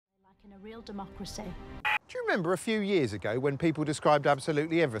In a real democracy. Do you remember a few years ago when people described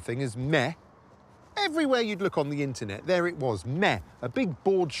absolutely everything as meh? Everywhere you'd look on the internet, there it was, meh, a big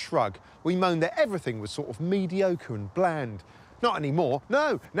bored shrug. We moaned that everything was sort of mediocre and bland. Not anymore,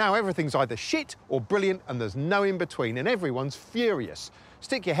 no. Now everything's either shit or brilliant and there's no in between and everyone's furious.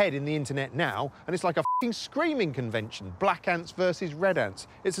 Stick your head in the internet now and it's like a f***ing screaming convention, black ants versus red ants.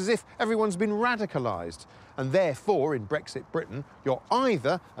 It's as if everyone's been radicalised. And therefore, in Brexit Britain, you're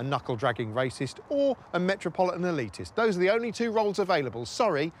either a knuckle-dragging racist or a metropolitan elitist. Those are the only two roles available,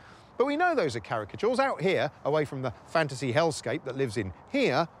 sorry. But we know those are caricatures. Out here, away from the fantasy hellscape that lives in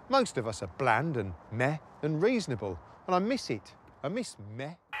here, most of us are bland and meh and reasonable. And I miss it. I miss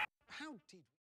meh.